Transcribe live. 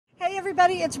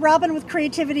everybody, it's Robin with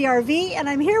Creativity RV, and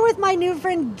I'm here with my new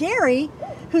friend Gary,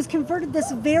 who's converted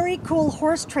this very cool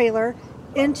horse trailer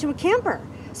into a camper.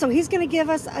 So he's going to give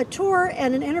us a tour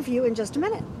and an interview in just a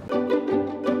minute.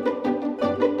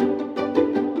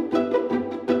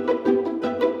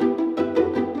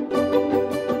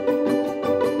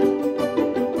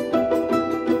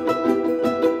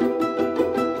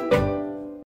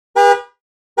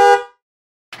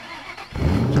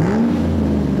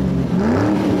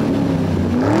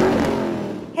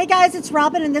 Hey guys, it's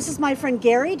Robin and this is my friend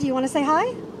Gary. Do you want to say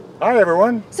hi? Hi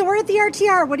everyone. So we're at the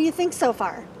RTR. What do you think so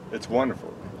far? It's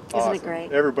wonderful. Isn't awesome. it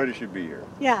great? Everybody should be here.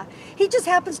 Yeah. He just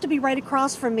happens to be right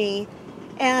across from me,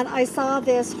 and I saw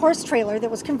this horse trailer that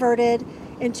was converted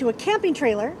into a camping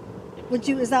trailer.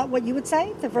 Is that what you would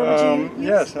say? The verbiage you use?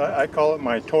 Yes, I call it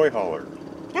my toy hauler.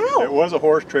 Oh. It was a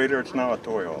horse trailer, it's now a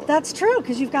toy hauler. That's true,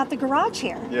 because you've got the garage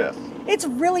here. Yes. It's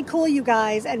really cool, you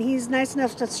guys, and he's nice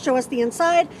enough to show us the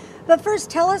inside. But first,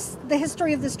 tell us the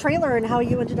history of this trailer and how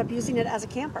you ended up using it as a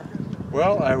camper.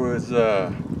 Well, I was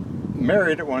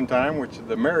married at one time, which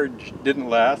the marriage didn't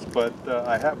last, but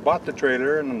I bought the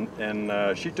trailer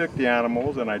and she took the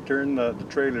animals and I turned the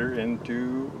trailer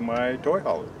into my toy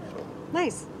hauler. So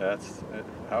nice. That's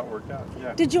how it worked out,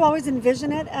 yeah. Did you always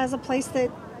envision it as a place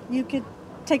that you could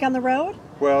take on the road?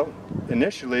 Well,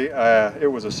 initially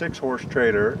it was a 6-horse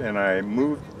trailer, and I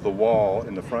moved the wall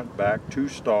in the front, back, 2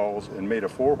 stalls, and made a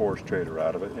 4-horse trailer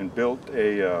out of it, and built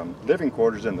a living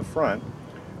quarters in the front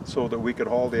so that we could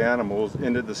haul the animals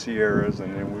into the Sierras,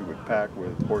 and then we would pack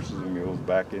with horses and mules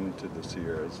back into the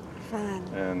Sierras. Fun.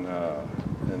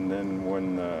 And then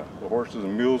when the horses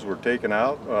and mules were taken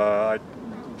out, I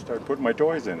started putting my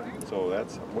toys in it. So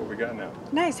that's what we got now.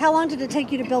 Nice. How long did it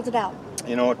take you to build it out?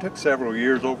 You know, it took several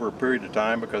years, over a period of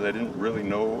time, because I didn't really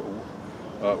know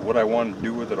what I wanted to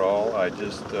do with it all. I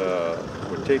just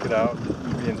would take it out,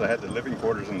 means I had the living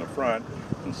quarters in the front,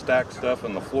 and stack stuff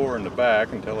on the floor in the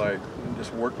back until I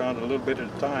just worked on it a little bit at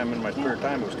a time. In my spare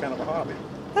time, it was kind of a hobby.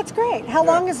 That's great. How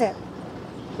long is it?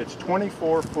 It's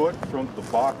 24 foot from the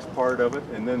box part of it,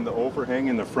 and then the overhang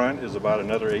in the front is about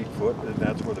another 8 foot, and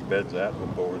that's where the bed's at,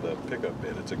 over the pickup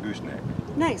bed. It's a gooseneck.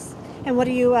 Nice. And what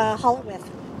do you haul it with?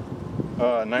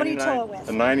 What do you tow it with?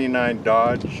 A 99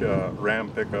 Dodge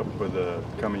Ram pickup with a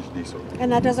Cummins diesel.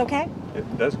 And that does okay?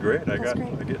 It does great. I get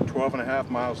 12.5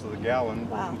 miles to the gallon.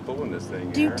 Wow. Pulling this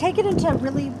thing. Do you take it into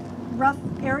really rough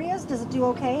areas? Does it do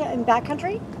okay in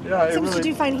backcountry? Yeah, it seems to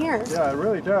do fine here. Yeah, it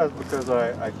really does, because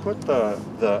I put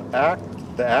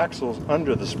the axles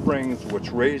under the springs,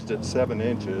 which raised it 7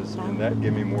 inches, and that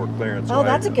gave me more clearance. Oh,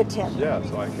 that's a good tip. Yeah,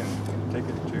 so I can take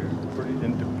it to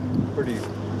pretty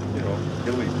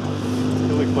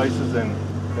hilly places, and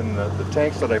the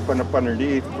tanks that I put up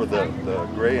underneath for the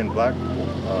gray and black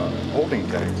holding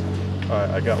tanks,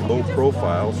 I got low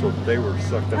profile, so they were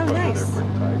sucked up under there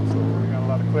pretty tight, so we got a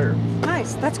lot of clearance.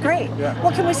 Nice, that's great. Yeah.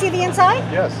 Well, can we see the inside?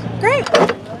 Yes. Great.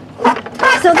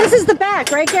 So this is the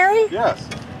back, right, Gary? Yes.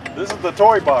 This is the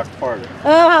toy box part.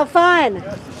 Oh, how fun.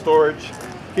 That's the storage.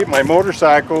 Keep my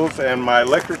motorcycles and my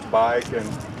electric bike, and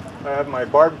I have my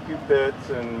barbecue pits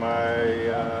and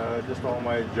my just all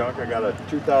my junk. I got a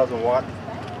 2,000 watt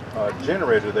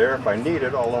generator there if I need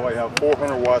it, although I have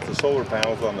 400 watts of solar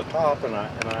panels on the top, and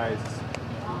I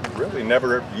really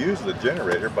never used the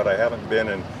generator, but I haven't been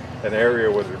in an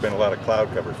area where there's been a lot of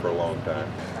cloud cover for a long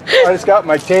time. I just got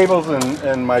my tables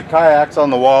and my kayaks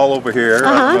on the wall over here.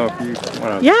 I don't know if you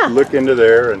want to look into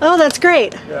there. And, oh, that's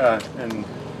great. Yeah, and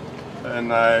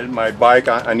my bike,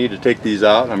 I need to take these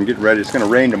out. I'm getting ready. It's going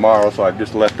to rain tomorrow, so I've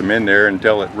just left them in there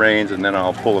until it rains, and then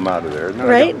I'll pull them out of there. And then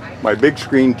I got my big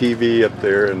screen TV up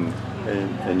there,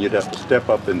 and you'd have to step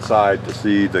up inside to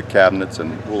see the cabinets,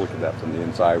 and we'll look at that from the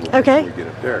inside when we get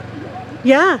up there.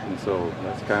 Yeah. And so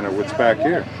that's kind of what's back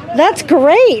here. That's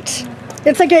great.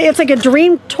 It's like a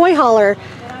dream toy hauler.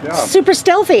 Yeah. Super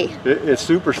stealthy. It's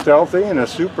super stealthy, and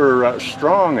it's super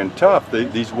strong and tough.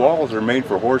 These walls are made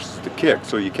for horses to kick,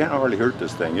 so you can't hardly hurt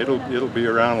this thing. It'll be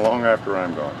around long after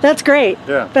I'm gone. That's great.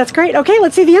 Yeah. That's great. Okay,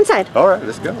 let's see the inside. All right,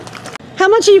 let's go. How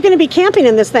much are you going to be camping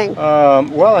in this thing?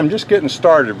 Well, I'm just getting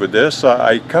started with this.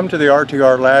 I come to the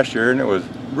RTR last year, and it was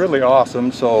really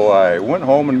awesome, so I went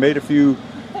home and made a few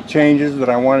changes that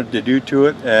I wanted to do to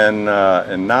it, and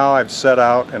now I've set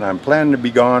out, and I'm planning to be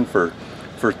gone for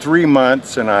 3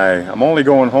 months, and I'm only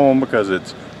going home because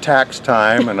it's tax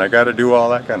time and I got to do all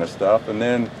that kind of stuff, and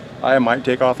then I might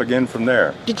take off again from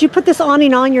there. Did you put this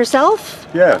awning on yourself?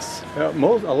 Yes. A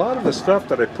lot of the stuff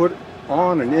that I put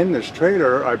on and in this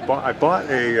trailer, I bought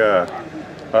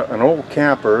an old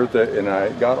camper and I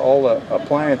got all the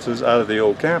appliances out of the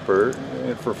old camper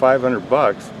for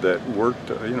 $500 that worked,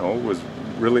 was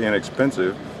really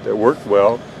inexpensive. that worked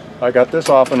well. I got this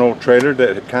off an old trailer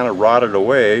that had kind of rotted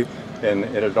away, and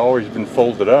it had always been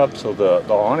folded up, so the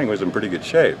awning was in pretty good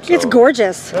shape. So, it's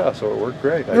gorgeous. Yeah, so it worked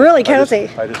great. Really cozy.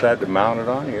 I just had to mount it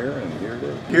on here, and here it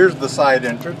is. Here's the side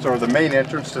entrance, or the main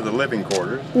entrance to the living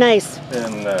quarters. Nice.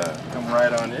 And come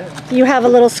right on in. You have a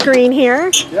little screen here.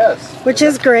 Yes. Which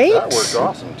is great. That worked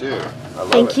awesome too. I love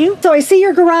it. Thank you. So I see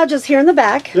your garage is here in the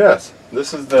back. Yes.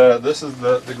 This is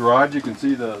the garage. You can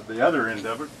see the other end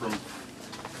of it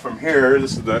from here.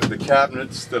 This is the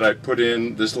cabinets that I put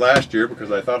in this last year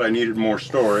because I thought I needed more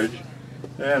storage.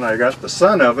 And I got the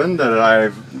sun oven that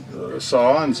I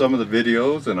saw in some of the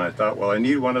videos, and I thought, well, I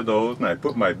need one of those, and I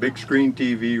put my big screen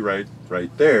TV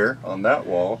right there on that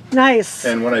wall. Nice.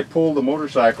 And when I pull the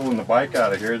motorcycle and the bike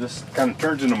out of here, this kind of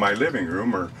turns into my living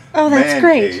room, or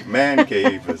man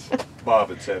cave, as Bob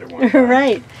had said at one time.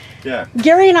 Right. Yeah.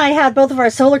 Gary and I had both of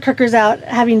our solar cookers out,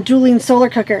 having dueling solar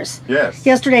cookers. Yes.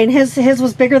 Yesterday, and his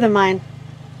was bigger than mine.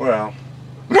 Well.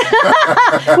 We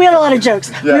had a lot of jokes.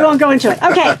 Yeah. We won't go into it.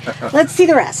 Okay, let's see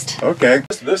the rest. Okay.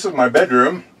 This is my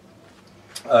bedroom.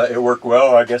 It worked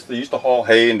well. I guess they used to haul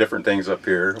hay and different things up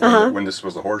here when this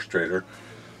was a horse trailer.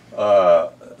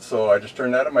 So I just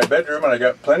turned that in my bedroom, and I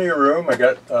got plenty of room. I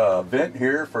got a vent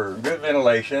here for good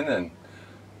ventilation, and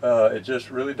it just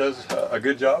really does a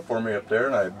good job for me up there.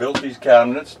 And I built these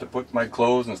cabinets to put my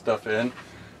clothes and stuff in.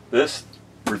 This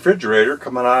refrigerator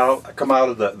come out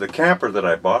of the camper that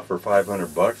I bought for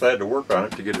 $500. I had to work on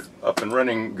it to get it up and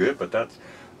running good, but that's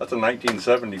a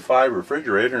 1975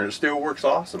 refrigerator, and it still works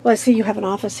awesome. Well, I see you have an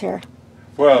office here.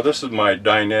 Well, this is my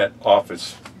dinette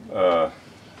office, kind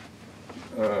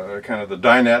of the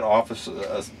dinette office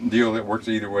deal that works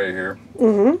either way here.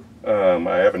 Mm-hmm.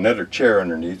 I have another chair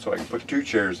underneath, so I can put 2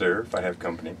 chairs there if I have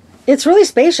company. It's really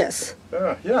spacious.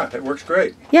 Yeah, it works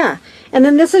great. Yeah, and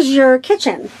then this is your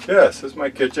kitchen. Yes, this is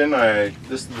my kitchen.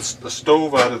 This is the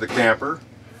stove out of the camper,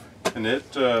 and it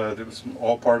was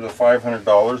all part of the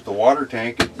 $500. The water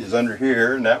tank is under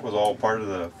here, and that was all part of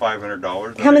the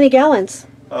 $500. How many gallons?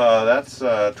 That's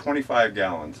 25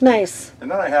 gallons. Nice.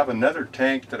 And then I have another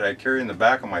tank that I carry in the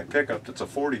back of my pickup that's a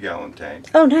 40-gallon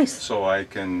tank. Oh, nice. So I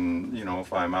can,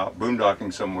 if I'm out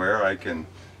boondocking somewhere,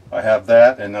 I have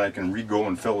that, and then I can re-go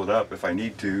and fill it up if I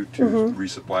need to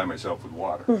resupply myself with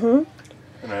water.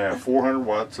 And I have 400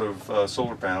 watts of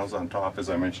solar panels on top, as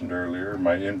I mentioned earlier.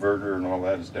 My inverter and all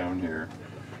that is down here.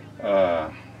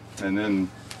 And then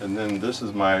this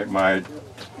is my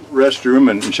restroom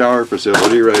and shower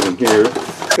facility right in here.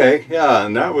 Okay, yeah,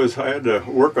 and I had to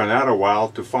work on that a while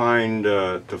to find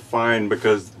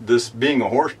because this being a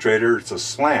horse trailer, it's a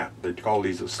slant. They call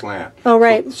these a slant. Oh,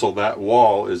 right. So that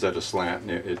wall is at a slant.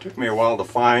 And it took me a while to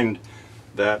find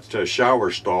that shower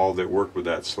stall that worked with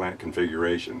that slant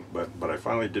configuration, but I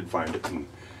finally did find it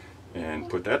and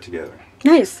put that together.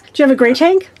 Nice. Do you have a gray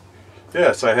tank?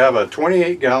 Yes, I have a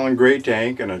 28-gallon gray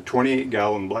tank and a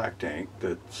 28-gallon black tank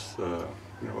that's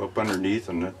up underneath,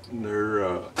 and they're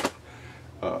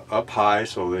up high,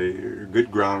 so they're good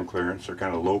ground clearance. They're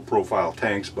kind of low-profile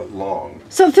tanks, but long.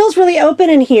 So it feels really open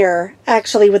in here,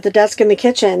 actually, with the desk in the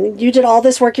kitchen. You did all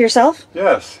this work yourself?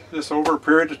 Yes, just over a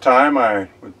period of time.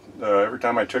 Every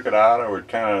time I took it out, I would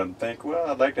kind of think, well,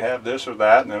 I'd like to have this or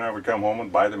that, and then I would come home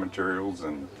and buy the materials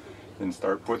and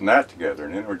start putting that together.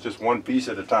 And then it was just one piece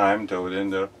at a time until it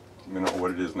ended up,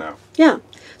 what it is now. Yeah.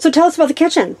 So tell us about the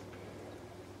kitchen.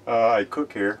 I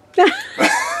cook here.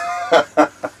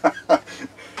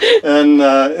 and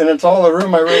it's all the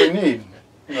room I really need,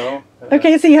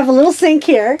 Okay, so you have a little sink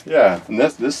here. Yeah, and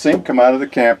this sink come out of the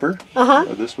camper.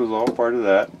 This was all part of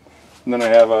that. And then I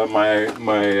have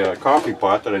my coffee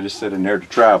pot that I just set in there to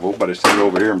travel, but I set it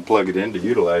over here and plug it in to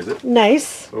utilize it.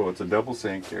 Nice. So it's a double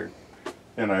sink here.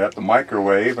 And I got the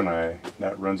microwave, and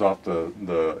that runs off the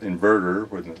inverter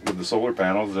with the solar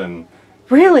panels. And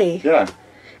really? Yeah.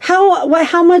 How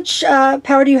much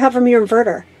power do you have from your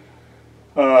inverter?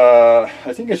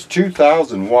 I think it's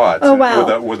 2,000 watts. Oh,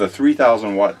 wow. With a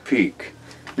 3,000 watt peak.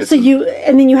 And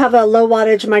then you have a low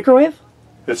wattage microwave?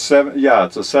 It's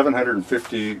it's a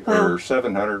 750 or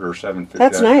 700 or 750.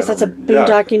 That's nice. That's a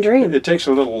boondocking dream. It takes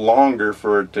a little longer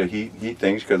for it to heat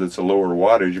things because it's a lower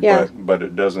wattage, but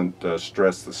it doesn't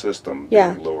stress the system.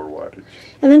 Lower wattage.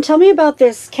 And then tell me about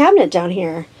this cabinet down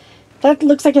here. That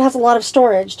looks like it has a lot of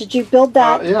storage. Did you build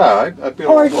that? I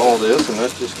built all this, and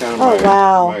that's just kind of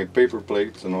my paper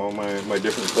plates and all my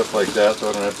different stuff like that, so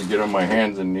I don't have to get on my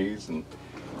hands and knees and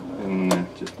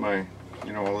just my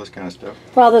all this kind of stuff.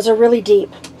 Wow, those are really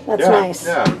deep. That's nice.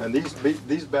 Yeah, and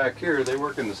these back here, they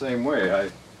work in the same way.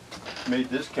 I made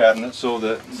this cabinet so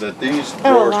that these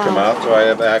drawers come out, so I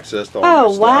have access to all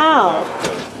my stuff. Oh, wow.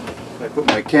 I put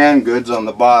my canned goods on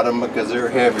the bottom because they're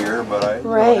heavier, but I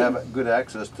Right. have good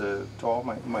access to all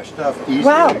my stuff easily.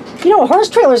 Wow. You know, a horse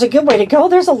trailer is a good way to go.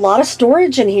 There's a lot of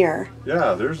storage in here.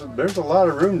 Yeah, there's a lot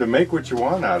of room to make what you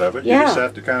want out of it. Yeah. You just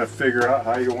have to kind of figure out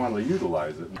how you want to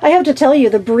utilize it. I have to tell you,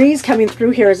 the breeze coming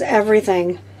through here is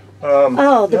everything.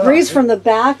 The breeze from the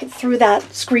back through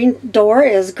that screen door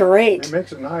is great. It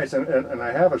makes it nice, and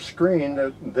I have a screen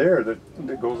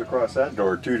that goes across that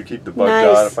door too to keep the bugs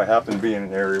Nice. out if I happen to be in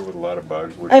an area with a lot of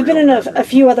bugs. which I've we been in don't have a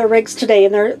few other rigs today,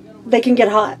 and they can get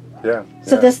hot. Yeah.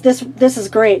 So yeah. this is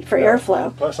great for Yeah.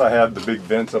 airflow. Plus, I have the big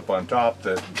vents up on top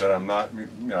that I'm not.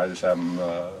 I just have them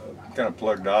kind of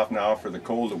plugged off now for the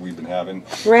cold that we've been having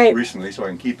recently, so I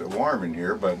can keep it warm in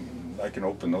here. But I can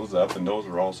open those up, and those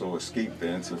are also escape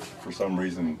vents if for some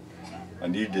reason I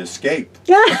need to escape.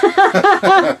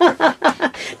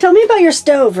 Tell me about your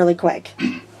stove really quick.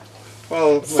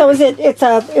 Well, So is it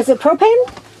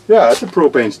propane? yeah, it's a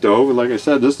propane stove. Like I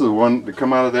said, this is the one that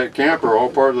come out of that camper, all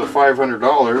part of the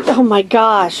 $500. Oh my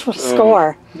gosh, what a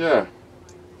score. Yeah.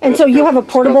 And so you have a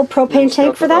portable propane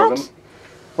tank for that? Oven.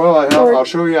 Well, I'll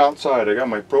show you outside. I got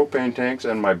my propane tanks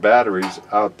and my batteries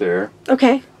out there.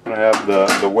 Okay. And I have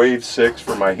the Wave 6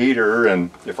 for my heater,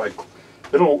 and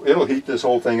it'll heat this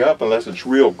whole thing up unless it's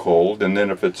real cold, and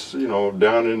then if it's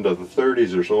down into the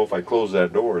 30s or so, if I close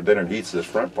that door, then it heats this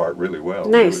front part really well.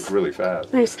 Nice. Really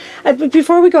fast. Nice. But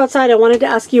before we go outside, I wanted to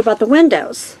ask you about the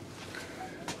windows.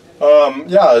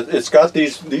 Yeah, it's got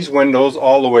these windows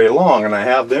all the way along, and I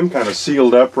have them kind of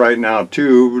sealed up right now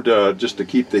too, just to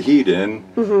keep the heat in.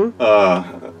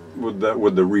 With the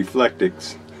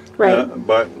reflectix. Right.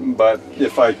 But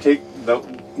if I take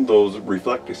those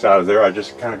reflectix out of there, I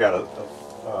just kind of got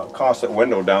a constant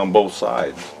window down both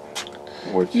sides.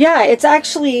 Yeah, it's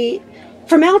actually,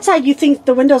 from outside you think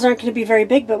the windows aren't going to be very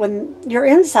big, but when you're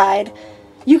inside,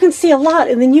 you can see a lot.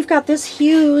 And then you've got this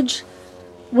huge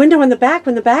window in the back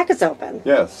when the back is open.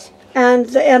 Yes. And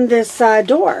this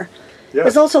door Yes.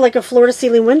 is also like a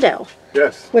floor-to-ceiling window.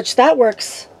 Yes. Which that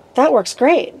works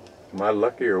great. Am I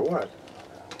lucky or what?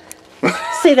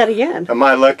 Say that again. Am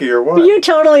I lucky or what? You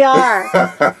totally are.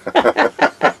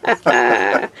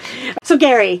 So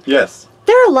Gary. Yes.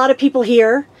 There are a lot of people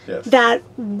here that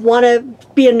want to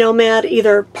be a nomad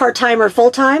either part-time or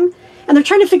full-time, and they're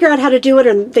trying to figure out how to do it,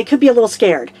 and they could be a little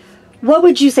scared. What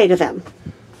would you say to them?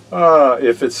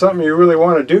 If it's something you really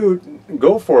want to do,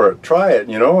 go for it. Try it,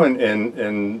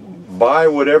 and buy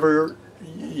whatever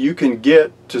you can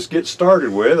just get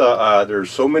started with. There's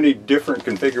so many different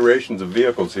configurations of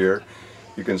vehicles here.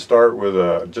 You can start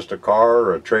with just a car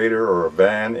or a trailer or a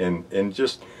van and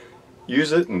just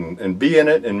use it and be in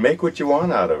it and make what you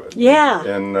want out of it. Yeah.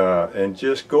 And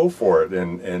just go for it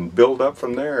and build up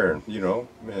from there,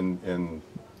 and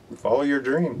follow your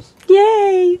dreams.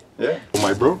 Yay! Yeah.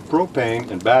 My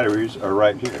propane and batteries are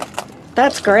right here.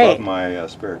 That's great. Above my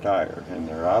spare tire, and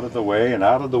they're out of the way and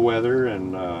out of the weather,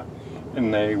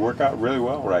 and they work out really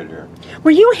well right here.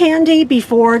 Were you handy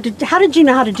before? How did you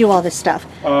know how to do all this stuff?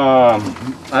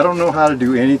 I don't know how to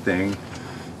do anything,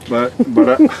 but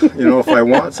if I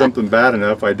want something bad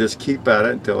enough, I just keep at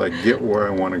it until I get where I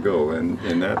want to go, and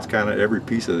that's kind of every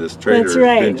piece of this trailer That's has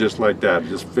right. been just like that.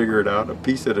 Just figure it out a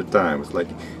piece at a time. It's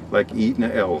like eating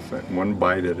an elephant, one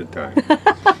bite at a time.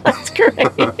 That's great.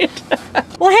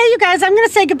 Well, hey, you guys, I'm going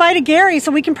to say goodbye to Gary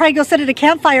so we can probably go sit at a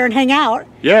campfire and hang out.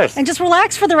 Yes. And just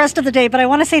relax for the rest of the day, but I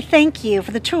want to say thank you for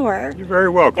the tour. You're very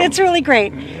welcome. It's really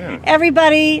great. Yeah.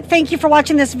 Everybody, thank you for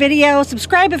watching this video.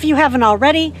 Subscribe if you haven't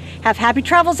already. Have happy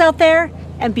travels out there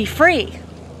and be free.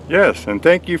 Yes, and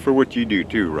thank you for what you do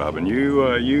too, Robin.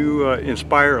 You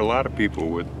inspire a lot of people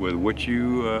with what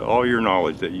all your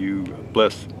knowledge that you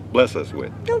bless us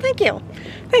with. Oh, thank you.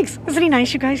 Thanks. Isn't he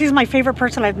nice, you guys? He's my favorite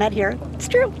person I've met here. It's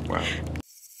true. Wow.